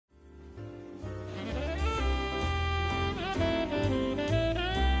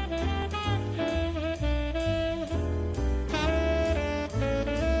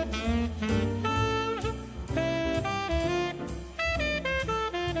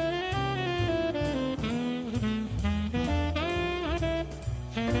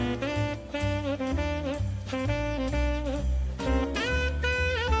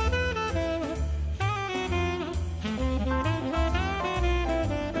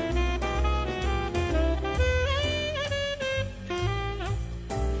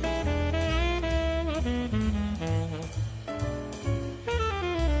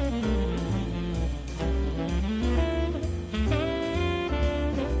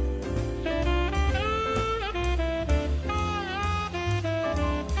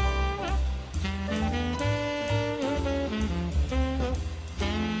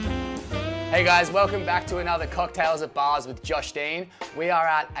Hey guys, welcome back to another Cocktails at Bars with Josh Dean. We are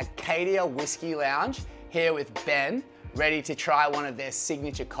at Arcadia Whisky Lounge here with Ben, ready to try one of their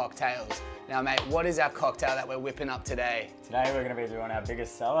signature cocktails. Now mate, what is our cocktail that we're whipping up today? Today we're going to be doing our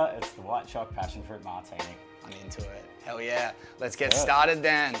biggest seller. It's the White Choc Passionfruit Martini. I'm into it. Hell yeah. Let's get started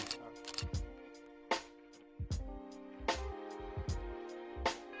then.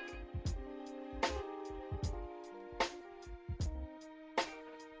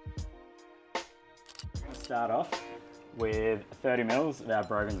 Start off with 30 mils of our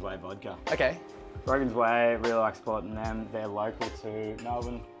Brogan's Way vodka. Okay. Brogan's Way, really like supporting them. They're local to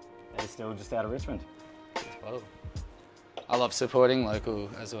Melbourne. They're still just out of Richmond. Whoa. I love supporting local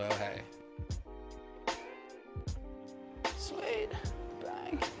as well, hey. Sweet.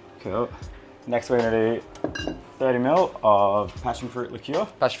 Bang. Cool. Next we're going to do 30 mil of Passionfruit Liqueur.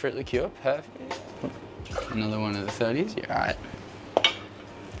 Passionfruit Liqueur, perfect. Another one of the 30s, you're right.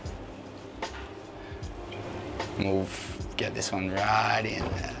 We'll get this one right in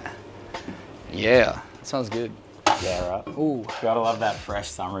there. Yeah, that smells good. Yeah, right. Ooh. Gotta love that fresh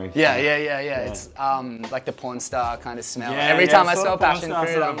summery. Yeah. It's like the porn star kind of smell. Every time I smell passion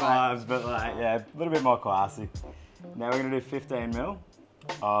fruit, I'm vibes, but like, yeah, a little bit more classy. Now we're gonna do 15 mil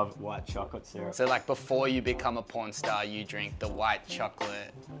of white chocolate syrup. So like before you become a porn star, you drink the white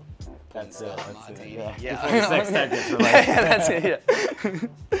chocolate. That's it. Martini. Yeah. Before the sex tape gets released. Yeah, that's it.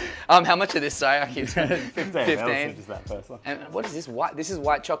 Yeah. How much of this? Sorry, I keep saying 15. Just that first one. And what is this? White? This is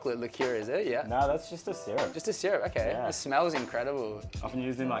white chocolate liqueur, is it? Yeah. No, that's just a syrup. Just a syrup. Okay. Yeah. It smells incredible. Often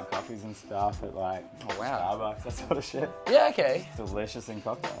used in like coffees and stuff at like Starbucks, that sort of shit. Yeah. Okay. Delicious in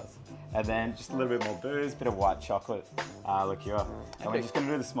cocktails. And then just a little bit more booze, bit of white chocolate liqueur. And we're just going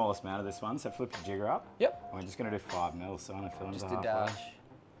to do the smallest amount of this one, so flip your jigger up. Yep. And we're just going to do 5 mils, so I'm going to fill into Just a halfway. dash.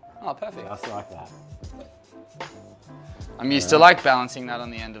 Oh, perfect. Just like that. I'm used to like balancing that on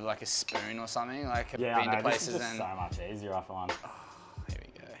the end of like a spoon or something. Like Yeah, been I know, to places this is just and so much easier, I find. oh, here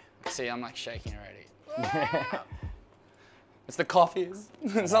we go. See, I'm like shaking already. It's the coffee.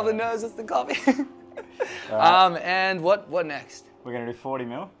 It's not the nose, it's the coffee. And what next? We're going to do 40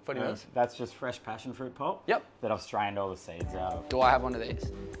 mil. 40 mils. That's just fresh passion fruit pulp. Yep. That I've strained all the seeds out of. Do I have one of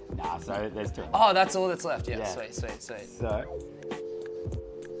these? Nah, so there's 2. Oh, that's all that's left. Yeah, Yeah. sweet. So,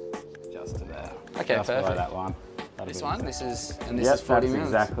 just to there. Okay, just below perfect. that line. This one, this is 40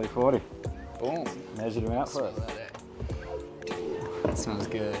 mils. That's exactly 40. Boom. Measured them out for us. That smells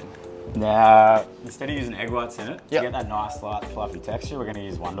good. Now, instead of using egg whites in it, to Yep. get that nice, light, fluffy texture, we're going to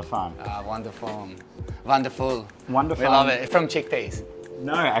use Wonder Foam. Wonderful. Wonderful. Wonder We Foam. love it. From chickpeas.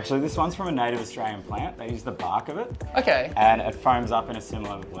 No, actually, this one's from a native Australian plant. They use the bark of it. Okay. And it foams up in a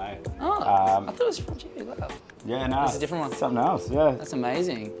similar way. Oh, I thought it was from chickpeas. Wow. Yeah, no. It's a different one. Something else, yeah. That's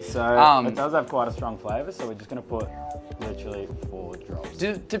amazing. So, it does have quite a strong flavour, so we're just going to put literally 4 drops.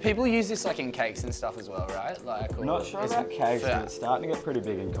 Do people use this like in cakes and stuff as well, right? Like, or Not sure is about it cakes, for- but it's starting to get pretty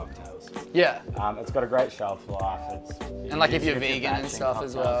big in cocktails. Yeah. It's got a great shelf life. And like if you're vegan and stuff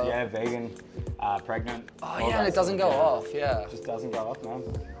as well. Yeah, vegan, pregnant. Oh yeah, and it doesn't go off, yeah. It just doesn't go off, man.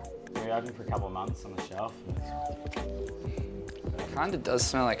 We opened for a couple of months on the shelf. It kind of does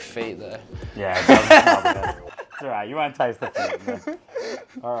smell like feet though. Yeah, it doesn't smell good. It's alright, you won't taste the feet.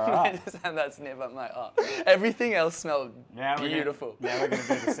 Alright. I just had that sniff up my arm. Everything else smelled beautiful. Now we're going to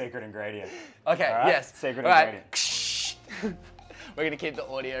do the secret ingredient. Okay, All right? yes. Secret All ingredient. We're going to keep the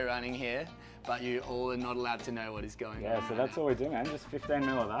audio running here, but you all are not allowed to know what is going on. Yeah, so that's all we do, man. Just 15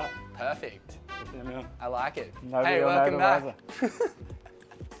 mil of that. Perfect. 15 mil. I like it. Nobody Hey, will welcome know back.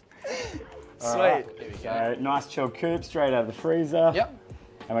 Sweet. Right. Here we go. So, nice chilled coupe straight out of the freezer. Yep.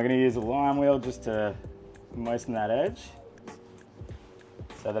 And we're going to use a lime wheel just to moisten that edge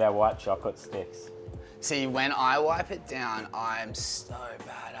so that our white chocolate sticks. See, when I wipe it down, I'm so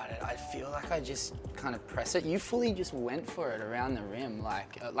bad at it. I feel like I just kind of press it. You fully just went for it around the rim,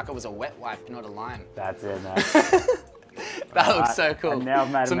 like it was a wet wipe, not a lime. That's it, man. That looks so cool. And now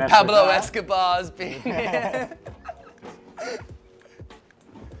I've made a Some mess Pablo with that. Escobar's been here.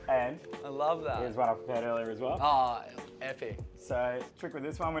 And I love that. here's one I prepared earlier as well. Oh, epic. So, trick with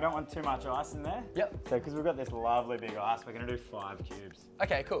this one, we don't want too much ice in there. Yep. So, because we've got this lovely big ice, we're going to do 5 cubes.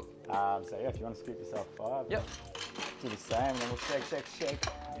 Okay, cool. So, yeah, if you want to scoop yourself 5, Yep. do the same, and then we'll shake.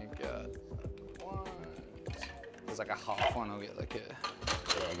 You got one. There's like a half one. I'll get like a.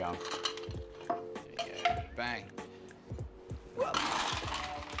 There you go. There you go. Bang. Whoop.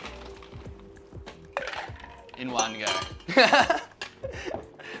 In one go.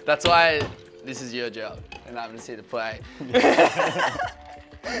 That's why this is your job, and I'm just here to play.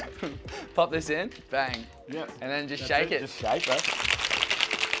 Pop this in, bang. Yep. And then just That's shake it. Just shake, bro.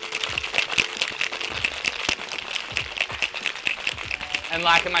 And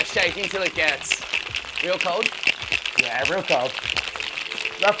like, am I shaking till it gets real cold? Yeah, real cold.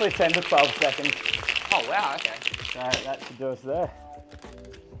 Roughly 10 to 12 seconds. Oh wow, okay. So that should do us there.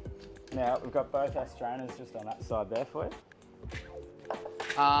 Now we've got both our strainers just on that side there for you.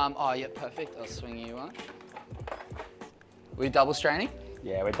 Oh yeah, perfect. I'll swing you one. We double straining?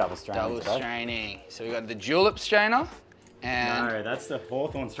 Yeah, we're double straining. Double straining. So we got the julep strainer and no, that's the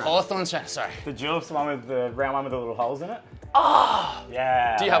hawthorn strainer. Hawthorn strainer, sorry. The julep's the one with the round one with the little holes in it. Oh!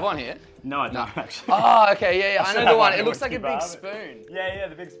 Yeah. Do you have one here? No, I don't actually. Oh, okay, yeah. I know the one. It looks like a Whiskey big bar, spoon. Yeah,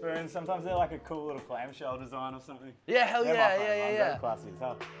 the big spoon. Sometimes they're like a cool little clamshell design or something. Yeah, hell They're yeah, my favourite ones. yeah. They're classy as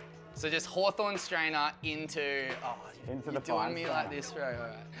hell. So just Hawthorn strainer into, Into you're the doing me strainer. like this, bro,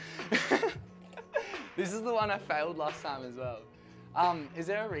 alright. This is the one I failed last time as well. Is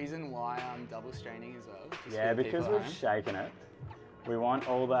there a reason why I'm double straining as well? Just Yeah, for the because people at we've home? shaken it. We want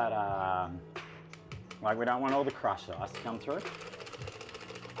all that, like we don't want all the crushed ice to come through.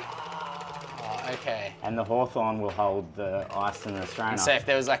 Oh, okay. And the hawthorn will hold the ice in the strainer. And so if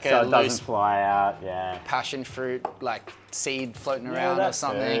there was like so a it doesn't loose fly out, yeah. passion fruit like seed floating Yeah, around or that's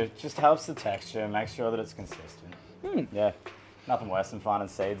something. it. Just helps the texture, make sure that it's consistent. Yeah, nothing worse than finding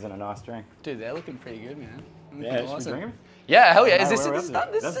seeds in a nice drink. Dude, they're looking pretty good, man. Looking Yeah, should we awesome. drink them? Yeah, hell yeah. No, Is this we're it? up Done?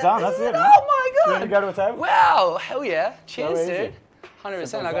 there. This That's done, that's it, man. Oh my You god. ready to go to a table? Wow, hell yeah. Cheers, easy. dude. 100%.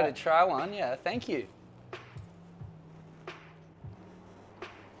 Simple I as got to that. try one. Yeah, thank you.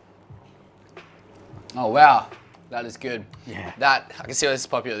 Oh wow, that is good. Yeah. That, I can see why this is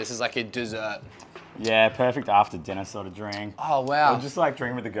popular. This is like a dessert. Yeah, perfect after dinner sort of drink. Oh wow. Or just like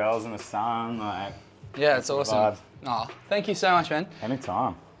drinking with the girls in the sun, like Yeah, it's sort of awesome. vibe. Oh, thank you so much, man.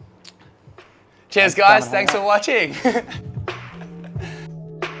 anytime. Cheers, Thanks for guys. coming, Thanks for watching.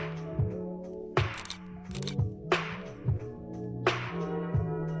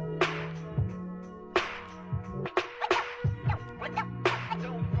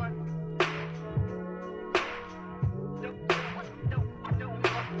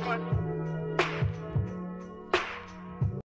 What?